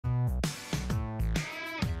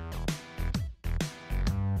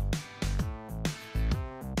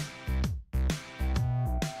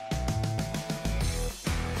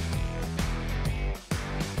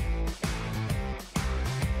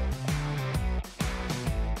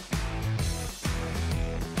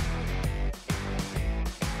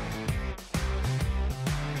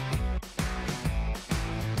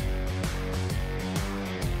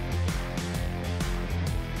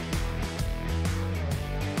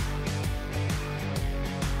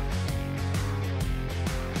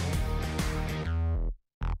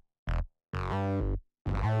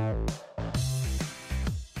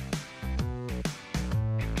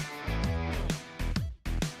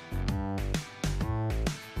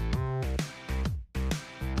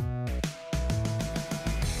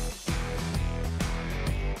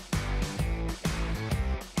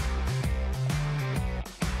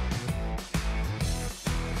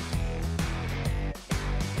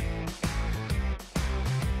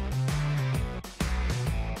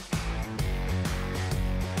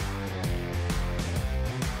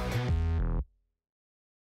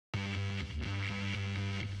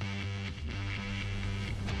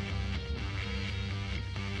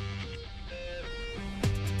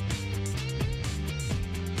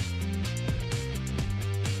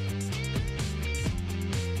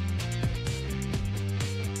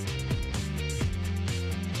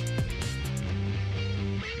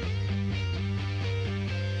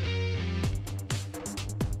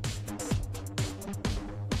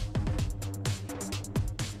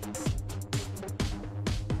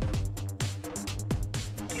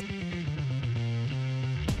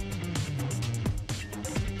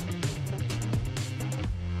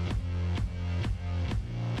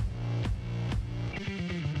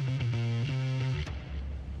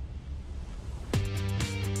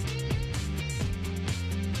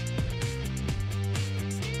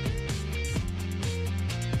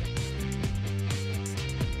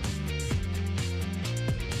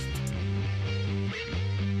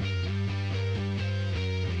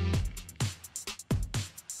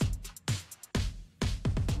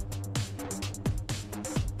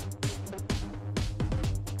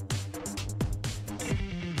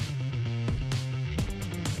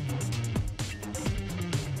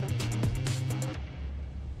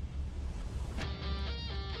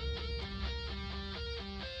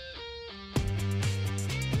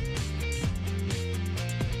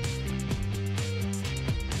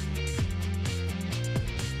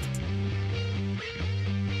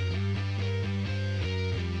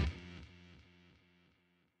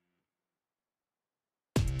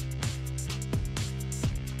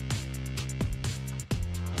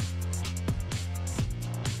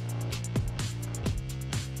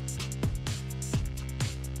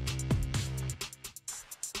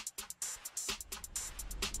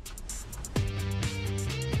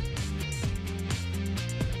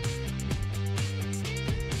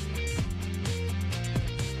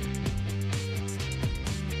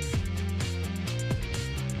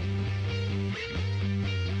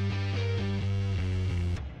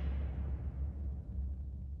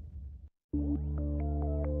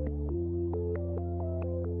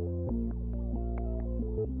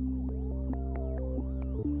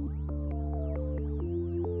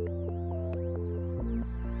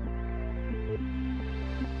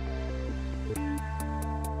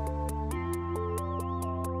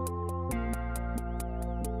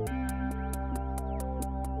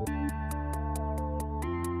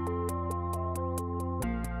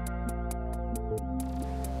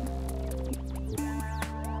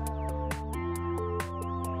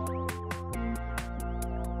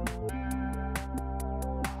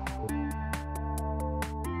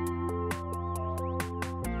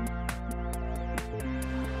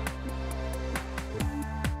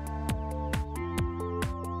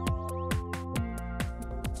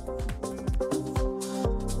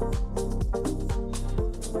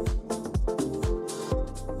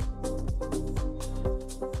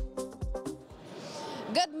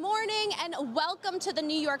Good morning and welcome to the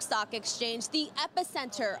New York Stock Exchange, the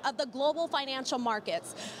epicenter of the global financial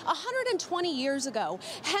markets. 120 years ago,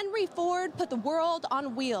 Henry Ford put the world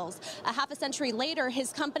on wheels. A half a century later,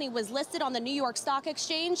 his company was listed on the New York Stock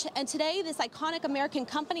Exchange, and today this iconic American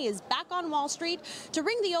company is back on Wall Street to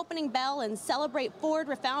ring the opening bell and celebrate Ford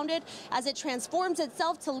refounded as it transforms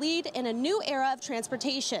itself to lead in a new era of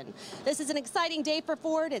transportation. This is an exciting day for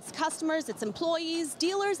Ford, its customers, its employees,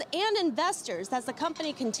 dealers, and investors as the company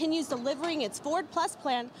continues delivering its Ford Plus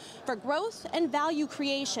plan for growth and value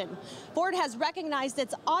creation. Ford has recognized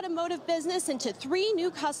its automotive business into three new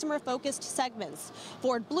customer-focused segments: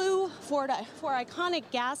 Ford Blue, for iconic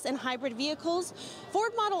gas and hybrid vehicles,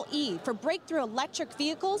 Ford Model E for breakthrough electric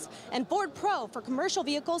vehicles, and Ford Pro for commercial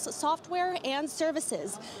vehicles, software, and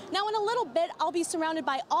services. Now, in a little bit, I'll be surrounded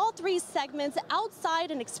by all three segments outside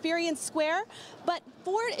an Experience Square, but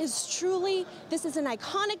Ford is truly, this is an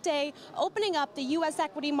iconic day, opening up the U.S.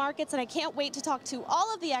 equity markets, and I can't wait to talk to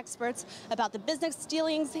all of the experts about the business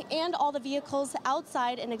dealings and all the vehicles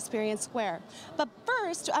outside an Experience Square. But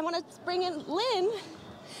first, I want to bring in Lynn.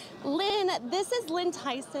 Lynn, this is Lynn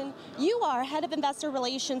Tyson. You are Head of Investor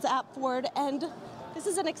Relations at Ford, and this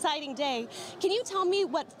is an exciting day. Can you tell me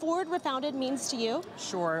what Ford Refounded means to you?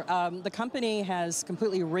 Sure. The company has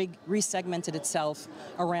completely resegmented itself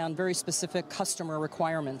around very specific customer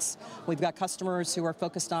requirements. We've got customers who are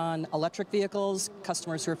focused on electric vehicles,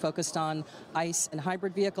 customers who are focused on ICE and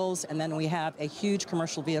hybrid vehicles, and then we have a huge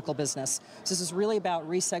commercial vehicle business. So this is really about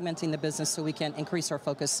resegmenting the business so we can increase our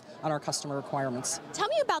focus on our customer requirements. Tell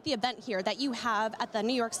me about the event here that you have at the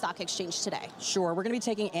New York Stock Exchange today. Sure. We're going to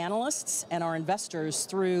be taking analysts and our investors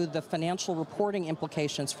through the financial reporting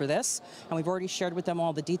implications for this, and we've already shared with them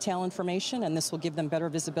all the detail information, and this will give them better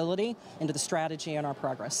visibility into the strategy and our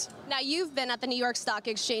progress. Now, you've been at the New York Stock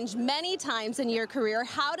Exchange many times in your career.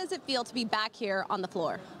 How does it feel to be back here on the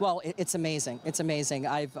floor? Well, it's amazing. It's amazing.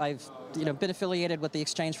 I've been affiliated with the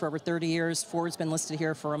exchange for over 30 years. Ford's been listed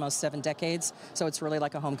here for almost 7 decades, so it's really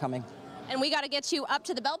like a homecoming. And we got to get you up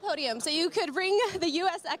to the bell podium so you could ring the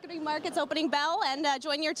U.S. equity markets opening bell and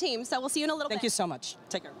join your team. So we'll see you in a little bit. Thank you so much.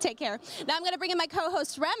 Take care. Take care. Now I'm going to bring in my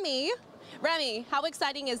co-host, Remy. Remy, how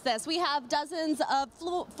exciting is this? We have dozens of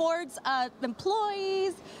Ford's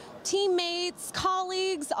employees, teammates,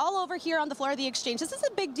 colleagues, all over here on the floor of the exchange. This is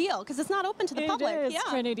a big deal because it's not open to the public. It is,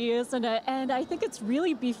 Trinity, isn't it? And I think it's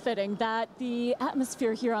really befitting that the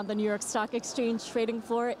atmosphere here on the New York Stock Exchange trading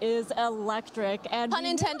floor is electric. And pun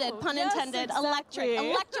intended, exactly. electric,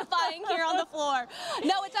 electrifying here on the floor.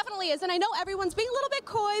 No, it definitely is. And I know everyone's being a little bit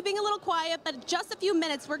coy, being a little quiet, but in just a few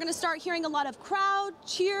minutes, we're going to start hearing a lot of crowd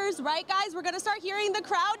cheers, right, guys? We're going to start hearing the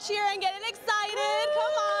crowd cheer and getting excited.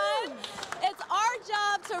 Come on. It's our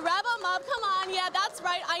job to rev them up. Come on. Yeah, that's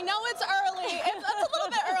right. I know it's early. It's a little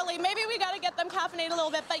bit early. Maybe we got to get them caffeinated a little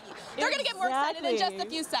bit, but they're going to get more excited in just a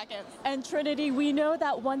few seconds. And Trinity, we know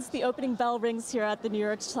that once the opening bell rings here at the New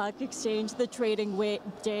York Stock Exchange, the trading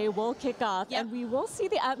day will kick off, and we will see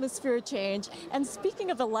the atmosphere change. And speaking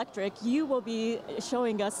of electric, you will be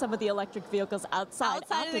showing us some of the electric vehicles outside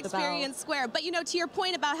an Experience Square. But you know, to your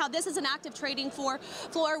point about how this is an active trading floor,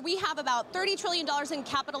 we have about $30 trillion in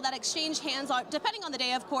capital that exchange hands on, depending on the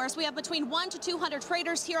day, of course. We have between 100 to 200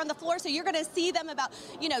 traders here on the floor, so you're going to see them about,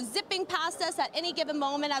 zipping past us at any given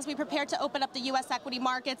moment as we prepare to open up the U.S. equity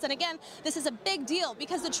markets. And again, this is a big deal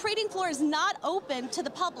because the trading floor is not open to the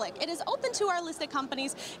public. It is open to our listed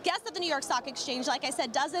companies, guests at the New York Stock Exchange. Like I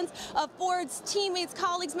said, dozens of Ford's teammates,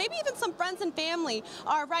 colleagues, maybe even some friends and family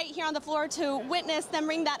are right here on the floor to witness them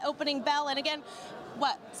ring that opening bell. And again,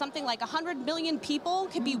 something like 100 million people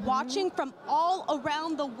could be watching from all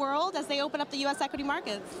around the world as they open up the U.S. equity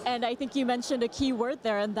markets. And I think you mentioned a key word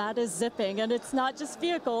there, and that is zipping. And it's not just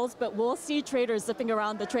vehicles, but we'll see traders zipping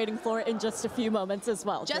around the trading floor in just a few moments as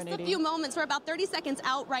well. Just Trinity. A few moments. We're about 30 seconds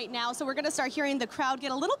out right now, so we're going to start hearing the crowd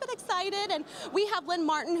get a little bit excited. And we have Lynn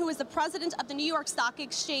Martin, who is the president of the New York Stock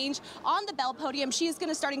Exchange, on the bell podium. She is going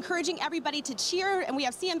to start encouraging everybody to cheer, and we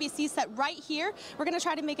have CNBC set right here. We're going to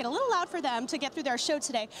try to make it a little loud for them to get through their show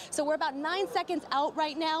today. So we're about 9 seconds out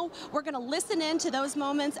right now. We're going to listen in to those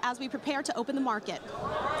moments as we prepare to open the market.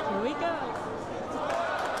 Here we go.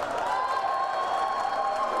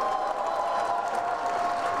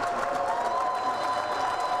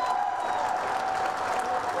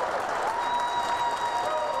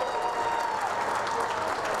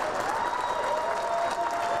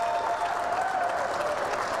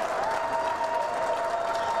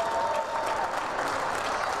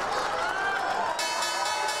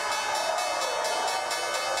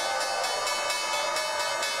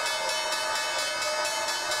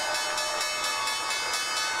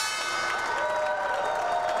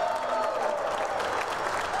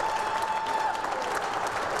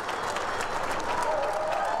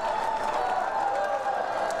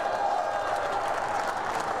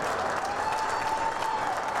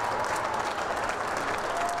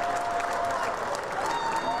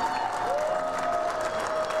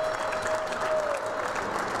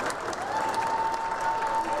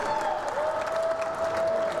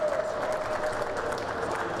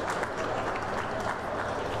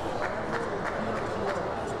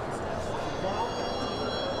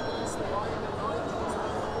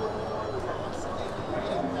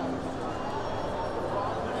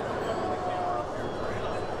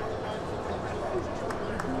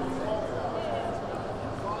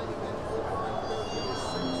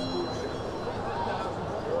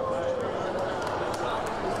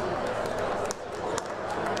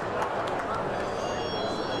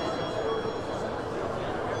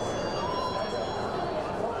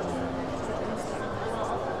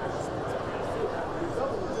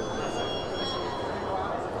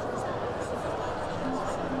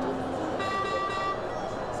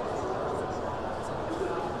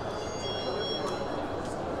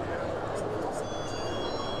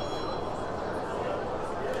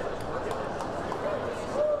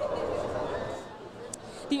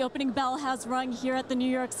 The opening bell has rung here at the New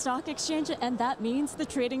York Stock Exchange, and that means the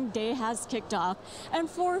trading day has kicked off. And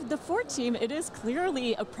for the Ford team, it is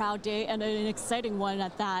clearly a proud day and an exciting one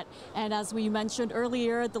at that. And as we mentioned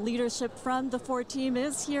earlier, the leadership from the Ford team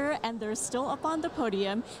is here, and they're still up on the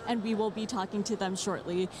podium, and we will be talking to them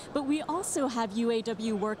shortly. But we also have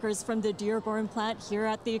UAW workers from the Dearborn plant here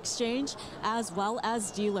at the exchange, as well as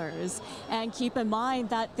dealers. And keep in mind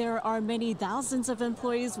that there are many thousands of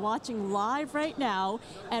employees watching live right now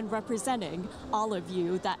and representing all of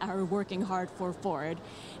you that are working hard for Ford.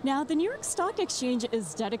 Now, the New York Stock Exchange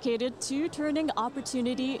is dedicated to turning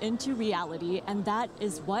opportunity into reality, and that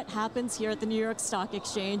is what happens here at the New York Stock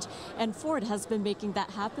Exchange, and Ford has been making that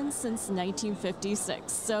happen since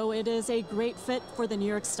 1956. So it is a great fit for the New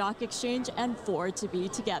York Stock Exchange and Ford to be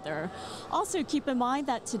together. Also, keep in mind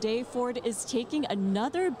that today Ford is taking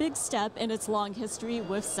another big step in its long history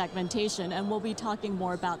with segmentation, and we'll be talking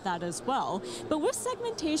more about that as well. But with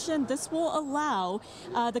segmentation, this will allow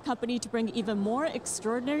the company to bring even more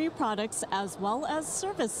extraordinary products as well as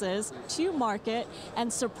services to market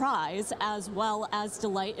and surprise as well as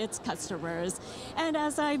delight its customers. And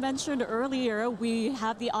as I mentioned earlier, we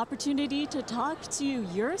have the opportunity to talk to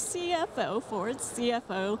your CFO, Ford's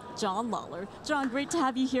CFO, John Lawler. John, great to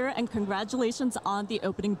have you here, and congratulations on the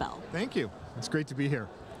opening bell. Thank you. It's great to be here.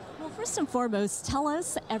 Well, first and foremost, tell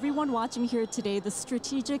us, everyone watching here today, the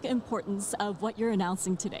strategic importance of what you're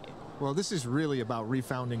announcing today. Well, this is really about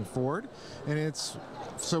refounding Ford, and it's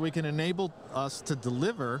so we can enable us to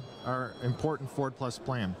deliver our important Ford Plus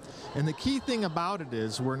plan. And the key thing about it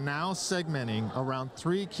is we're now segmenting around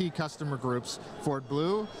 3 key customer groups: Ford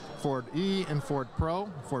Blue, Ford E, and Ford Pro.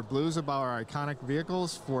 Ford Blue is about our iconic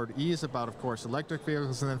vehicles, Ford E is about, of course, electric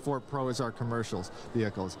vehicles, and then Ford Pro is our commercial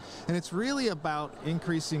vehicles. And it's really about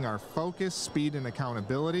increasing our focus, speed, and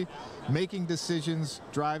accountability, making decisions,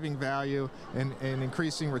 driving value, and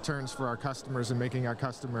increasing returns for our customers and making our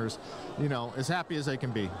customers, you know, as happy as they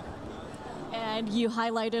can be. And you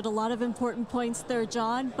highlighted a lot of important points there,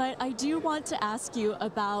 John, but I do want to ask you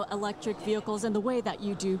about electric vehicles and the way that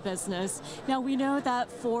you do business. Now, we know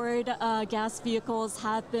that Ford gas vehicles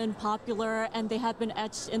have been popular, and they have been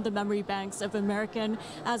etched in the memory banks of American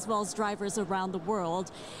as well as drivers around the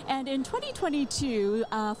world. And in 2022,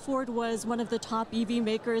 Ford was one of the top EV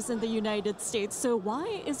makers in the United States. So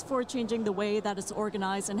why is Ford changing the way that it's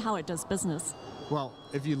organized and how it does business? Well,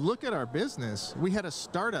 if you look at our business, we had a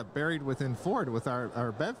startup buried within Ford with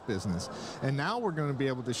our BEV business. And now we're going to be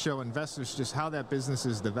able to show investors just how that business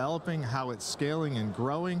is developing, how it's scaling and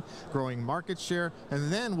growing market share,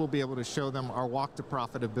 and then we'll be able to show them our walk to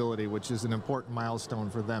profitability, which is an important milestone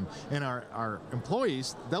for them. And our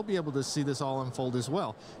employees, they'll be able to see this all unfold as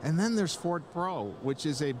well. And then there's Ford Pro, which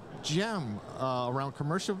is a gem around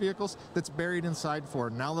commercial vehicles that's buried inside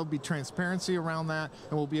Ford. Now there'll be transparency around that,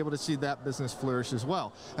 and we'll be able to see that business flourish as well.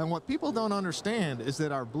 And what people don't understand is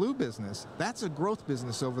that our Blue business, that's a growth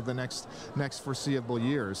business over the next foreseeable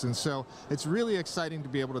years. And so it's really exciting to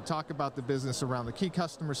be able to talk about the business around the key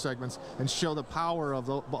customer segments and show the power of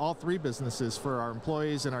all 3 businesses for our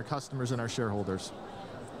employees and our customers and our shareholders.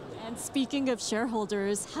 And speaking of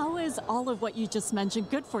shareholders, how is all of what you just mentioned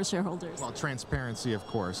good for shareholders? Well, transparency, of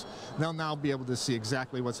course. They'll now be able to see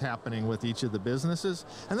exactly what's happening with each of the businesses.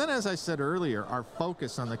 And then, as I said earlier, our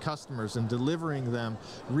focus on the customers and delivering them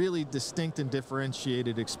really distinct and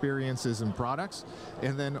differentiated experiences and products.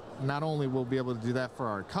 And then not only will we be able to do that for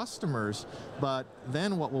our customers, but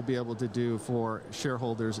then what we'll be able to do for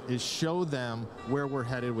shareholders is show them where we're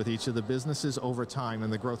headed with each of the businesses over time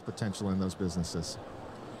and the growth potential in those businesses.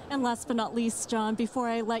 And last but not least, John, before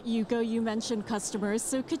I let you go, you mentioned customers.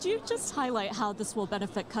 So could you just highlight how this will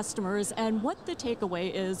benefit customers and what the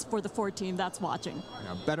takeaway is for the Ford team that's watching?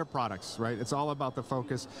 Yeah, better products, right? It's all about the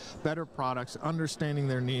focus. Better products, understanding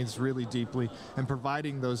their needs really deeply, and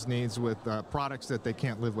providing those needs with products that they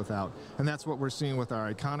can't live without. And that's what we're seeing with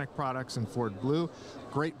our iconic products in Ford Blue.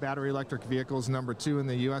 Great battery electric vehicles, #2 in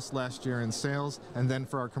the US last year in sales. And then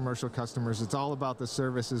for our commercial customers, it's all about the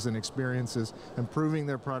services and experiences, improving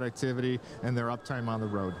their productivity and their uptime on the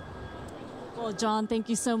road. Well, John, thank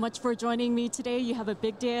you so much for joining me today. You have a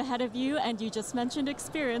big day ahead of you, and you just mentioned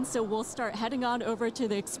Experience, so we'll start heading on over to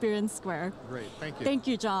the Experience Square. Great, thank you. Thank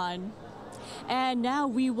you, John. And now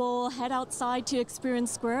we will head outside to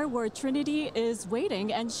Experience Square, where Trinity is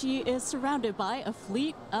waiting, and she is surrounded by a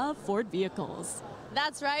fleet of Ford vehicles.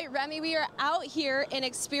 That's right, Remy. We are out here in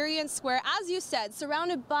Experience Square, as you said,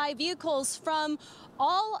 surrounded by vehicles from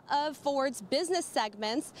all of Ford's business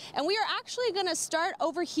segments. And we are actually going to start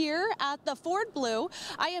over here at the Ford Blue.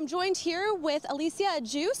 I am joined here with Alicia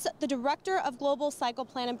Juice, the Director of Global Cycle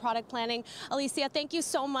Plan and Product Planning. Alicia, thank you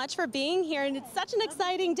so much for being here, and it's such an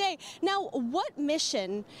exciting day. Now, what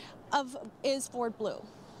mission is Ford Blue?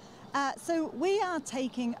 So we are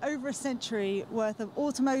taking over a century worth of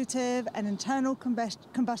automotive and internal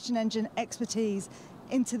combustion engine expertise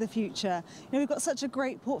into the future. You know, we've got such a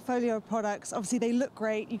great portfolio of products. Obviously they look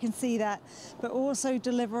great, you can see that, but we're also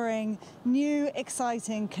delivering new,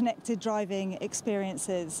 exciting, connected driving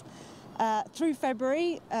experiences. Through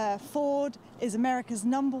February, Ford is America's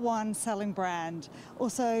 #1 selling brand,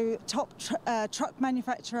 also top truck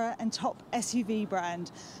manufacturer and top SUV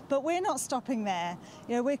brand. But we're not stopping there.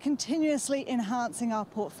 You know, we're continuously enhancing our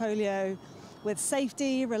portfolio with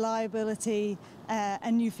safety, reliability,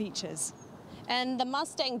 and new features. And the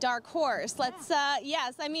Mustang Dark Horse, let's,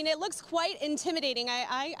 yes, I mean, it looks quite intimidating.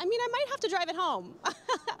 I mean, I might have to drive it home.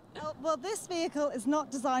 Well, this vehicle is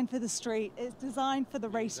not designed for the street, it's designed for the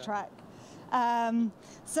racetrack.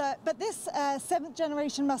 But this 7th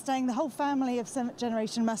generation Mustang, the whole family of 7th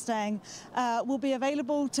generation Mustang, will be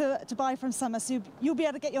available to buy from summer, so you'll be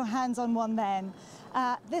able to get your hands on one then.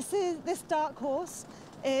 This Dark Horse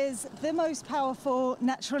is the most powerful,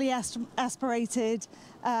 naturally aspirated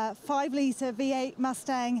 5-litre V8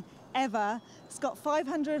 Mustang ever. It's got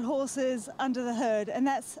 500 horses under the hood, and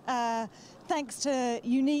that's thanks to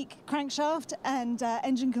unique crankshaft and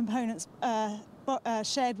engine components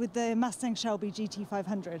shared with the Mustang Shelby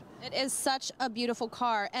GT500. It is such a beautiful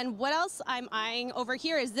car. And what else I'm eyeing over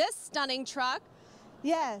here is this stunning truck.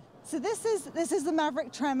 Yeah, so this is the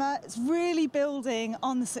Maverick Tremor. It's really building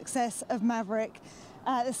on the success of Maverick.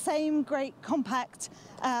 The same great compact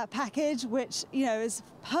package, which is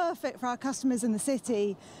perfect for our customers in the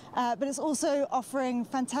city, but it's also offering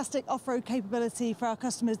fantastic off-road capability for our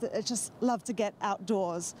customers that just love to get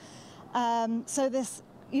outdoors. So this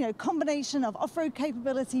combination of off-road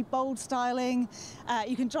capability, bold styling.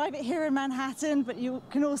 You can drive it here in Manhattan, but you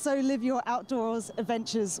can also live your outdoors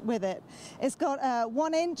adventures with it. It's got a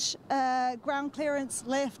 1-inch ground clearance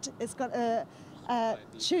lift. It's got a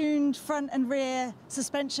tuned front and rear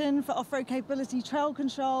suspension for off-road capability, trail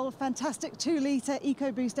control, fantastic 2-litre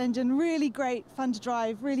EcoBoost engine, really great, fun to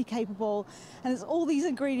drive, really capable. And it's all these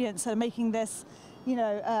ingredients that are making this,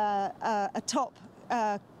 a top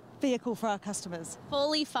vehicle for our customers.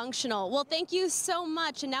 Fully functional. Well, thank you so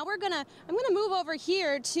much. And now I'm gonna move over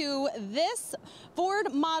here to this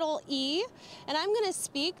Ford Model E, and I'm gonna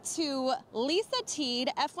speak to Lisa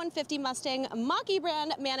Teed, F-150 Mustang Mach-E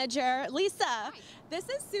brand manager. Lisa, hi. This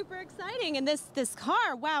is super exciting, and this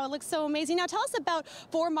car, wow, it looks so amazing. Now tell us about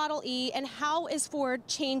Ford Model E and how is Ford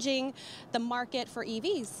changing the market for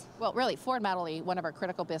EVs? Well, really, Ford Model E, one of our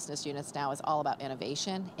critical business units now, is all about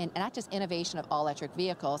innovation, and not just innovation of all-electric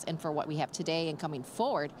vehicles and for what we have today and coming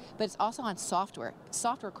forward, but it's also on software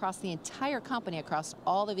across the entire company, across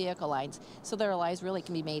all the vehicle lines, so their lives really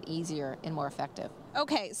can be made easier and more effective.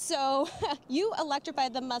 Okay, so you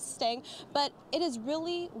electrified the Mustang, but it is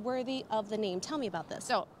really worthy of the name. Tell me about this.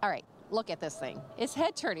 So, all right. Look at this thing. It's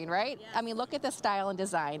head turning, right? Yes. I mean, look at the style and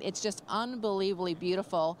design. It's just unbelievably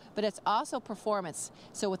beautiful, but it's also performance.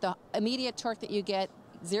 So with the immediate torque that you get,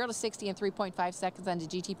 0 to 60 in 3.5 seconds on the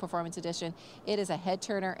GT Performance Edition, it is a head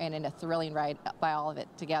turner and a thrilling ride by all of it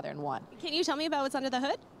together in one. Can you tell me about what's under the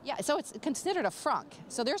hood? Yeah, so it's considered a frunk.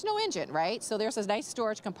 So there's no engine, right? So there's a nice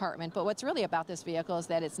storage compartment, but what's really about this vehicle is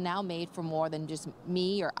that it's now made for more than just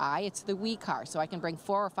me or I. It's the we car, so I can bring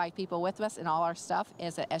 4 or 5 people with us and all our stuff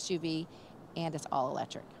as an SUV, and it's all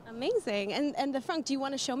electric. Amazing. And the front, do you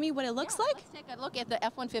want to show me what it looks like? Let's take a look at the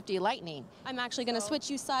F-150 Lightning. I'm actually going to switch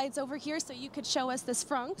you sides over here so you could show us this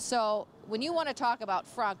front. So when you want to talk about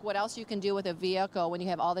frunk, what else you can do with a vehicle when you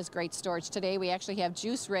have all this great storage? Today we actually have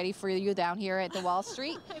juice ready for you down here at the Wall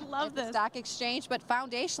Street. I love this. The Stock Exchange, but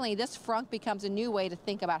foundationally this frunk becomes a new way to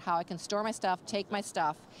think about how I can store my stuff, take my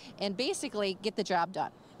stuff, and basically get the job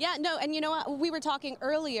done. Yeah, no, and you know what? We were talking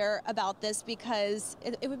earlier about this because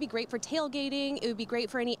it would be great for tailgating. It would be great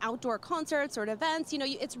for any outdoor concerts or events. You know,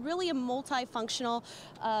 it's really a multifunctional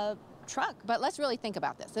truck. But let's really think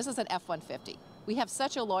about this. This is an F-150. We have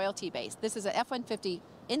such a loyalty base. This is an F-150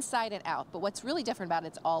 inside and out, but what's really different about it,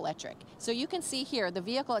 it's all electric. So you can see here, the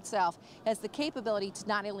vehicle itself has the capability to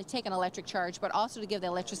not only take an electric charge, but also to give the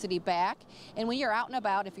electricity back. And when you're out and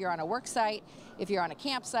about, if you're on a work site, if you're on a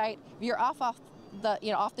campsite, if you're off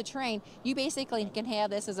the train, you basically can have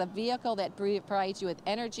this as a vehicle that provides you with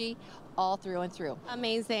energy all through and through.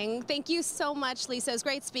 Amazing. Thank you so much, Lisa. It was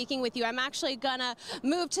great speaking with you. I'm actually gonna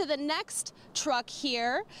move to the next truck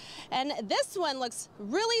here, and this one looks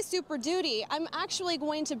really super duty. I'm actually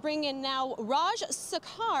going to bring in now Raj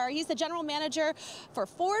Sakar. He's the general manager for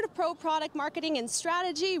Ford Pro Product Marketing and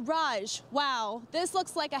Strategy. Raj, wow, this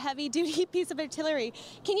looks like a heavy duty piece of artillery.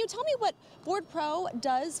 Can you tell me what Ford Pro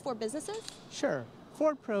does for businesses? Sure.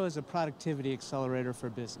 Ford Pro is a productivity accelerator for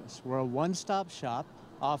business. We're a one-stop shop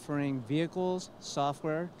offering vehicles,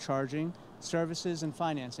 software, charging, services, and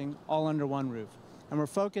financing all under one roof. And we're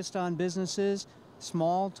focused on businesses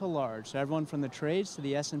small to large, so everyone from the trades to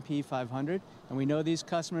the S&P 500. And we know these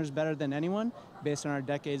customers better than anyone based on our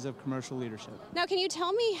decades of commercial leadership. Now, can you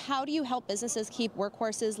tell me, how do you help businesses keep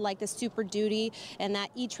workhorses like the Super Duty and that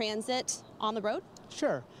e-Transit on the road?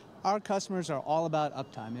 Sure. Our customers are all about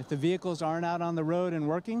uptime. If the vehicles aren't out on the road and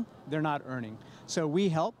working, they're not earning. So we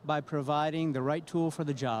help by providing the right tool for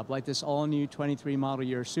the job, like this all-new 23 model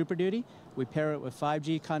year Super Duty. We pair it with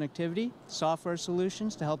 5G connectivity, software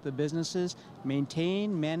solutions to help the businesses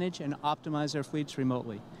maintain, manage, and optimize their fleets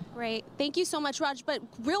remotely. Great. Thank you so much, Raj. But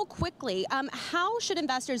real quickly, how should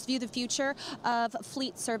investors view the future of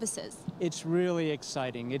fleet services? It's really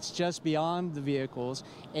exciting. It's just beyond the vehicles,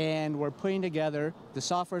 and we're putting together the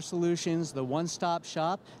software solutions, the one-stop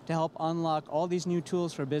shop, to help unlock all these new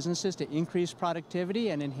tools for businesses to increase productivity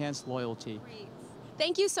and enhance loyalty. Great.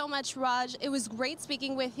 Thank you so much, Raj. It was great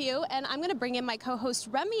speaking with you, and I'm going to bring in my co-host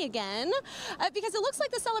Remy again, because it looks like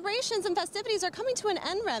the celebrations and festivities are coming to an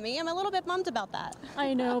end, Remy. I'm a little bit bummed about that.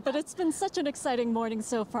 I know, but it's been such an exciting morning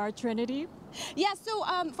so far, Trinity. Yeah, so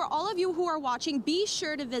for all of you who are watching, be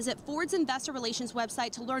sure to visit Ford's Investor Relations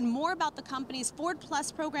website to learn more about the company's Ford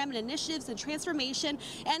Plus program and initiatives and transformation,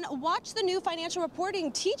 and watch the new financial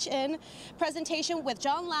reporting teach-in presentation with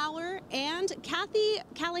John Lawler and Kathy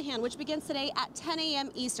Callahan, which begins today at 10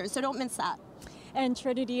 a.m. Eastern, so don't miss that. And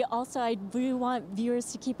Trinity, also, I do want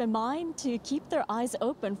viewers to keep in mind to keep their eyes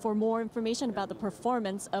open for more information about the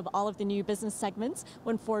performance of all of the new business segments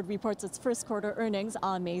when Ford reports its first quarter earnings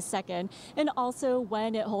on May 2nd, and also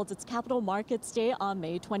when it holds its Capital Markets Day on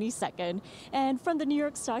May 22nd. And from the New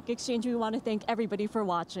York Stock Exchange, we want to thank everybody for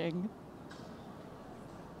watching.